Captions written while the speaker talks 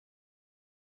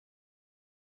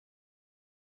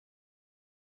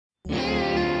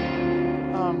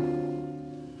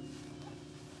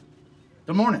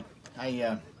Good morning.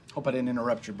 I hope I didn't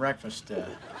interrupt your breakfast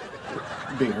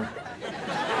beer.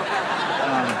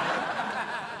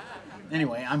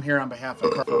 Anyway, I'm here on behalf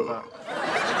of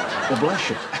well, bless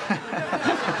you.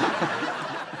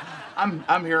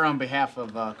 I'm here on behalf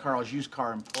of Carl's Used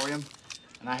Car Emporium,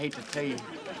 and I hate to tell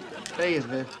you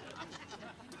this.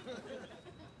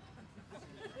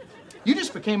 You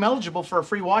just became eligible for a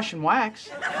free wash and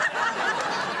wax.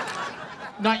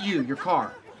 Not you, your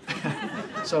car.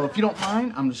 So if you don't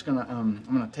mind, I'm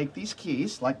gonna take these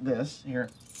keys like this here.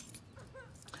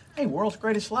 Hey, world's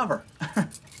greatest lover.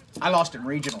 I lost in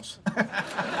regionals.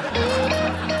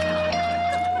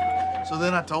 So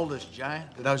then I told this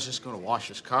giant that I was just gonna wash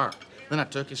his car. Then I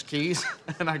took his keys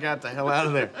and I got the hell out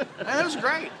of there. And it was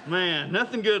great. Man,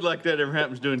 nothing good like that ever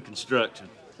happens doing construction.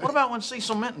 What about when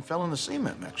Cecil Minton fell in the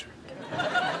cement mixer?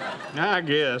 I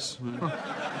guess.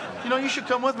 You know, you should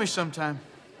come with me sometime.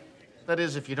 That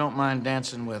is, if you don't mind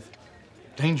dancing with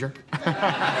Danger.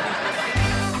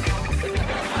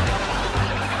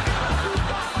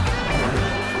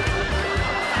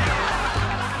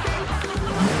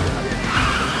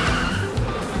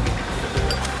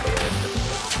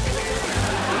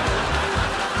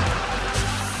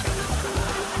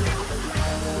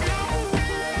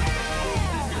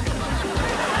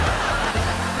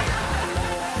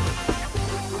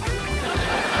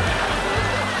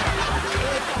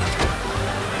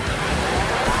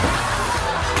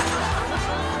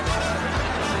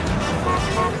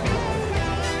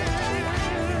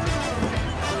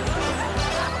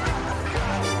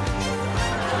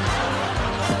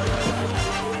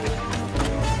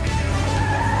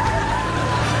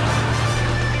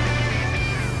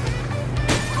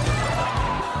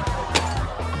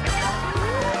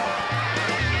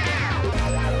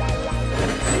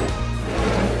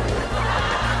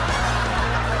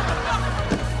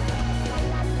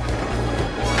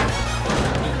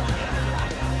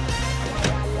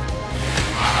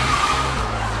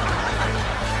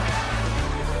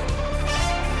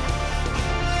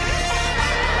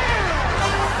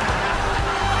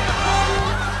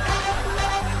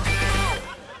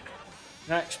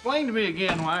 Now, explain to me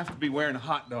again why I have to be wearing a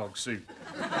hot dog suit.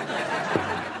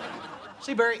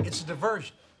 See, Barry, it's a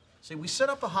diversion. See, we set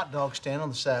up a hot dog stand on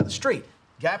the side of the street.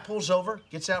 Guy pulls over,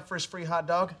 gets out for his free hot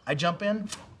dog. I jump in,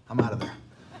 I'm out of there.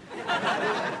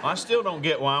 I still don't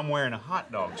get why I'm wearing a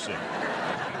hot dog suit.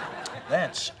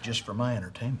 That's just for my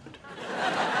entertainment.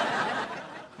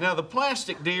 Now, the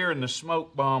plastic deer and the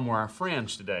smoke bomb were our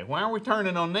friends today. Why are we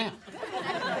turning on them?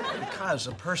 Because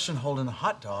a person holding a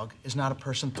hot dog is not a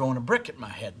person throwing a brick at my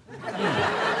head.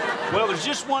 Well, there's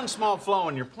just one small flaw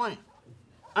in your plan.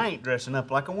 I ain't dressing up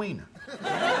like a wiener.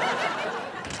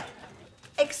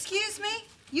 Excuse me?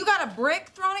 You got a brick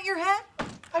thrown at your head?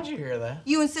 How'd you hear that?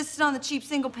 You insisted on the cheap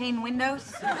single-pane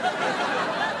windows? Look,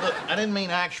 I didn't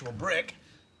mean actual brick.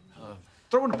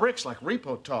 Throwing a brick's like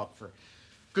repo talk for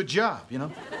good job, you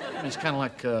know? I mean, it's kind of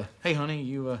like, hey, honey,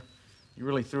 you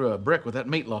really threw a brick with that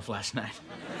meatloaf last night.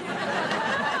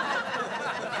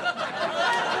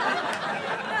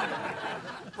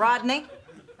 Rodney?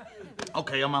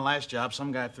 Okay, on my last job,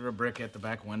 some guy threw a brick at the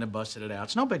back window, busted it out.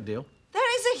 It's no big deal. That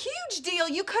is a huge deal.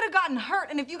 You could have gotten hurt,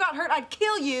 and if you got hurt, I'd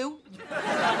kill you. You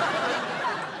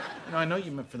know, I know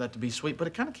you meant for that to be sweet, but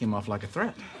it kind of came off like a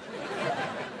threat.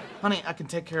 Honey, I can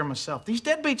take care of myself. These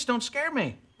deadbeats don't scare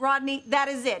me. Rodney, that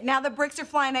is it. Now the bricks are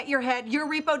flying at your head. Your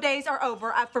repo days are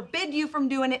over. I forbid you from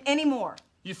doing it anymore.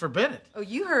 You forbid it? Oh,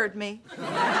 you heard me.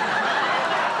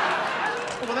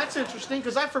 Well, that's interesting,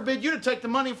 because I forbid you to take the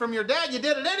money from your dad. You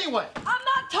did it anyway. I'm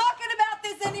not talking about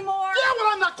this anymore. Yeah, well,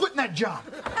 I'm not quitting that job.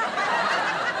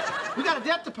 We got a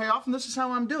debt to pay off, and this is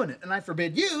how I'm doing it. And I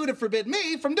forbid you to forbid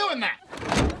me from doing that.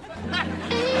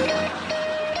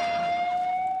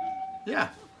 Yeah,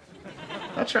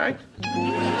 that's right.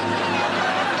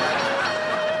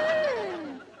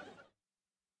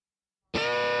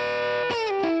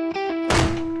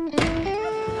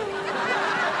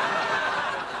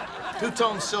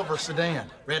 Two-tone silver sedan,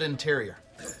 red interior.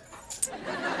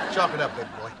 Chalk it up, big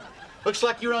boy. Looks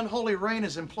like your unholy reign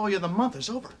as employee of the month is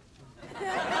over.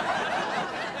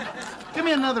 Give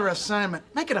me another assignment.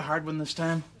 Make it a hard one this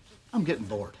time. I'm getting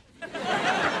bored.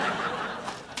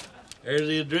 There's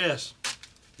the address.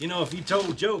 You know, if you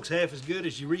told jokes half as good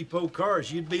as you repo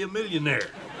cars, you'd be a millionaire.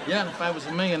 Yeah, and if I was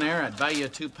a millionaire, I'd buy you a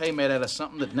toupee made out of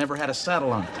something that never had a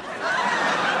saddle on it.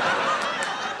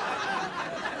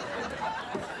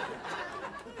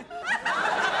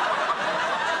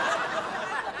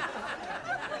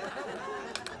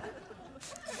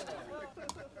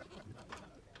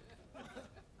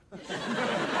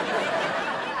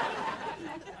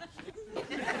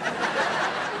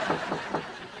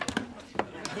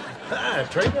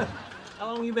 Trina,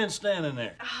 how long you been standing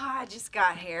there? Oh, I just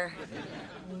got here.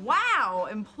 Wow,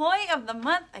 employee of the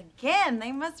month again.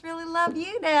 They must really love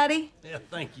you, Daddy. Yeah,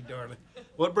 thank you, darling.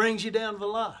 What brings you down to the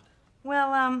lot?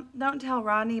 Well, don't tell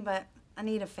Rodney, but I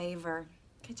need a favor.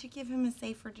 Could you give him a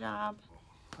safer job?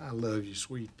 I love you,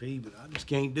 sweet pea, but I just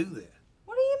can't do that.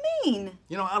 What do you mean?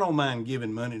 You know, I don't mind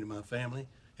giving money to my family.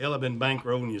 Hell, I've been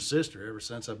bankrolling your sister ever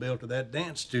since I built her that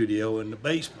dance studio in the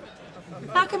basement.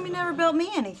 How come you never built me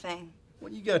anything?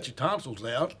 Well, you got your tonsils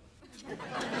out.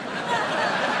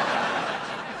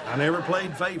 I never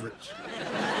played favorites.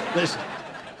 Listen,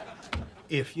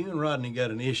 if you and Rodney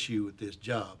got an issue with this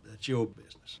job, that's your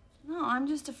business. No, I'm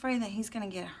just afraid that he's gonna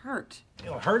get hurt.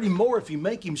 It'll hurt him more if you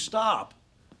make him stop.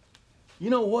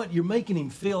 You know what? You're making him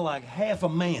feel like half a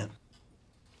man.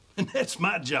 And that's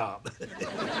my job.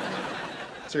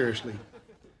 Seriously,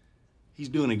 he's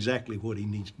doing exactly what he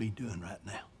needs to be doing right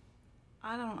now.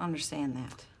 I don't understand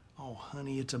that. Oh,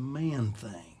 honey, it's a man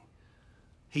thing.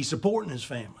 He's supporting his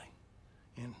family.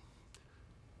 And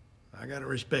I gotta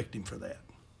respect him for that.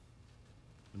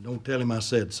 But don't tell him I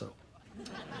said so.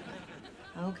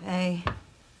 Okay.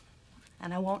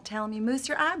 And I won't tell him you moose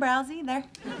your eyebrows either.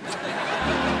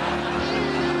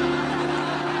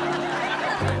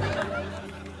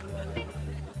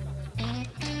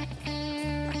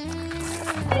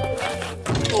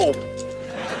 Oh!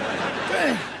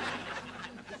 Dang!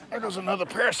 There goes another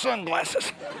pair of sunglasses.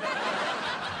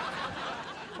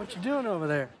 What you doing over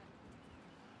there?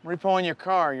 Repoing your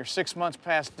car. You're 6 months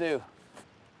past due.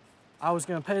 I was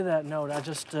gonna pay that note. I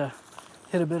just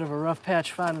hit a bit of a rough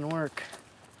patch finding work.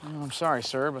 Oh, I'm sorry,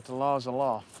 sir, but the law is the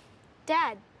law.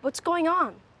 Dad, what's going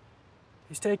on?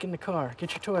 He's taking the car.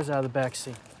 Get your toys out of the back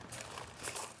seat.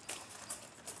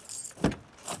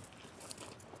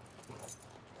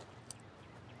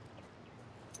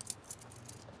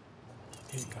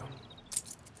 Here you go.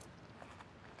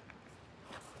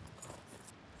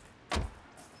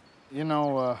 You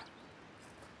know,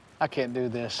 I can't do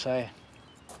this. I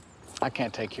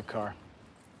can't take your car.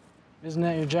 Isn't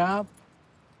that your job?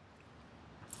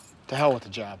 To hell with the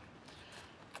job.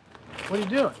 What are you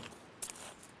doing?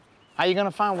 How you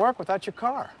gonna find work without your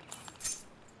car?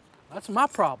 That's my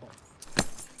problem.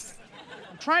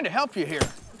 I'm trying to help you here.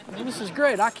 Well, this is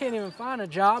great. I can't even find a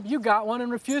job. You got one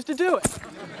and refused to do it.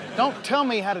 Don't tell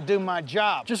me how to do my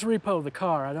job. Just repo the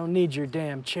car. I don't need your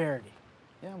damn charity.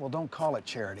 Yeah, well, don't call it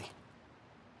charity.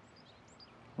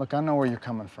 Look, I know where you're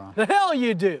coming from. The hell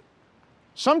you do!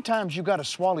 Sometimes you gotta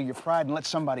swallow your pride and let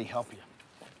somebody help you.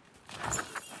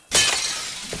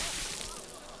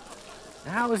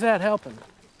 Now, how is that helping?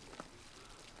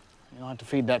 You don't have to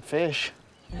feed that fish.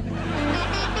 Florence,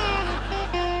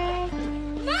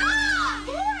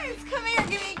 come here,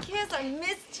 give me a kiss. I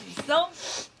missed you so.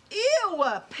 Ew,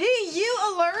 PU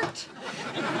alert.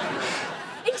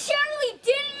 And Charlie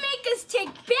didn't make us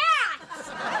take baths!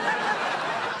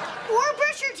 Or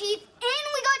brush our teeth, and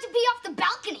we got to pee off the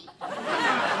balcony.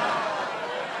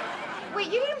 Wait,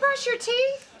 you didn't brush your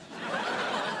teeth?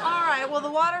 All right, well,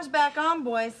 the water's back on,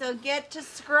 boys, so get to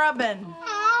scrubbing.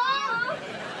 Aww.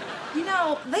 You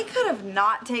know, they could have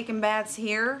not taken baths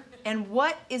here. And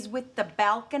what is with the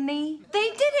balcony? They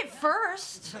did it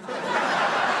first.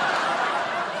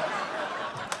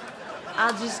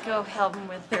 I'll just go help them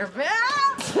with their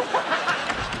baths.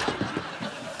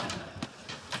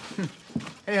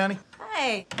 Hey, honey.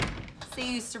 Hey,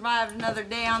 see you survived another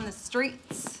day on the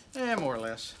streets. Yeah, more or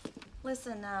less.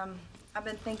 Listen, I've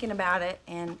been thinking about it,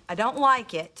 and I don't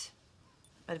like it.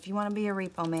 But if you want to be a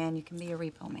repo man, you can be a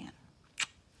repo man.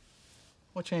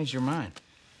 What changed your mind?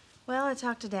 Well, I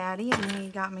talked to Daddy, and he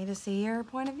got me to see your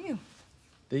point of view.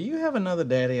 Do you have another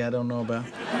daddy I don't know about?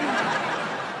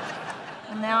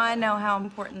 And now I know how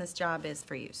important this job is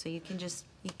for you, so you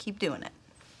keep doing it.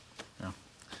 No.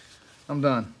 I'm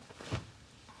done.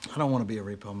 I don't want to be a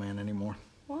repo man anymore.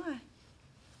 Why?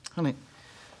 Honey,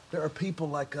 there are people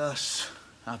like us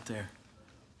out there.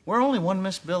 We're only one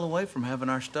missed bill away from having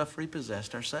our stuff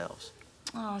repossessed ourselves.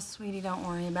 Oh, sweetie, don't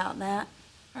worry about that.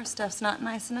 Our stuff's not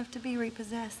nice enough to be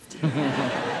repossessed.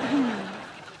 I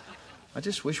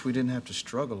just wish we didn't have to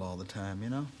struggle all the time, you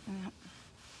know? Yep.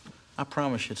 I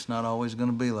promise you it's not always going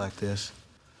to be like this.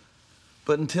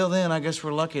 But until then, I guess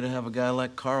we're lucky to have a guy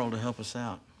like Carl to help us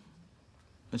out.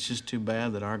 It's just too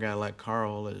bad that our guy like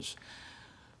Carl is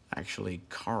actually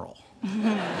Carl. I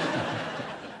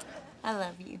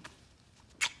love you.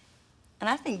 And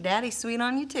I think Daddy's sweet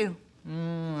on you, too.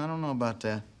 I don't know about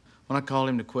that. When I called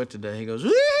him to quit today, he goes,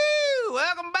 "Woo!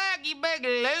 Welcome back, you big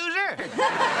loser!"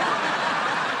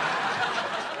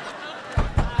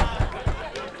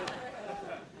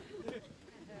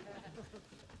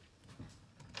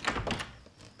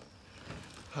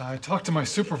 talked to my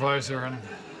supervisor, and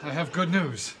I have good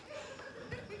news.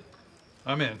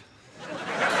 I'm in.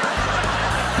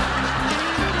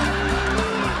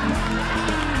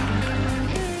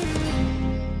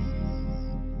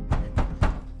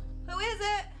 Who is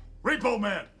it? Repo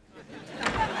man.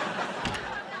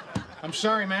 I'm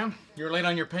sorry, ma'am. You're late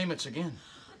on your payments again.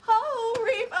 Oh,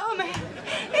 Repo man.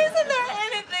 Isn't there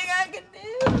anything I can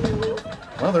do?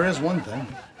 Well, there is one thing.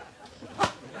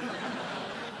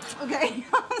 Okay,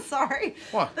 I'm sorry.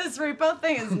 What? This repo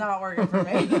thing is not working for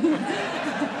me.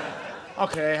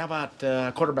 Okay, how about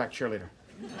quarterback cheerleader?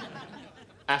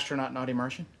 Astronaut naughty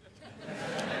Martian?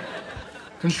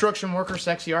 Construction worker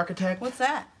sexy architect? What's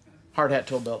that? Hard hat,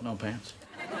 toe belt, no pants.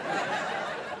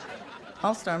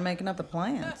 I'll start making up the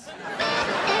plans.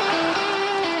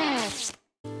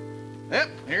 Yep,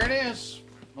 here it is.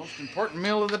 Most important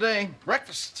meal of the day,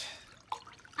 breakfast.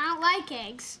 I don't like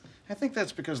eggs. I think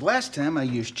that's because last time I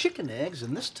used chicken eggs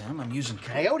and this time I'm using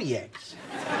coyote eggs.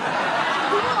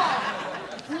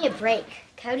 Give me a break.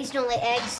 Coyotes don't lay eggs.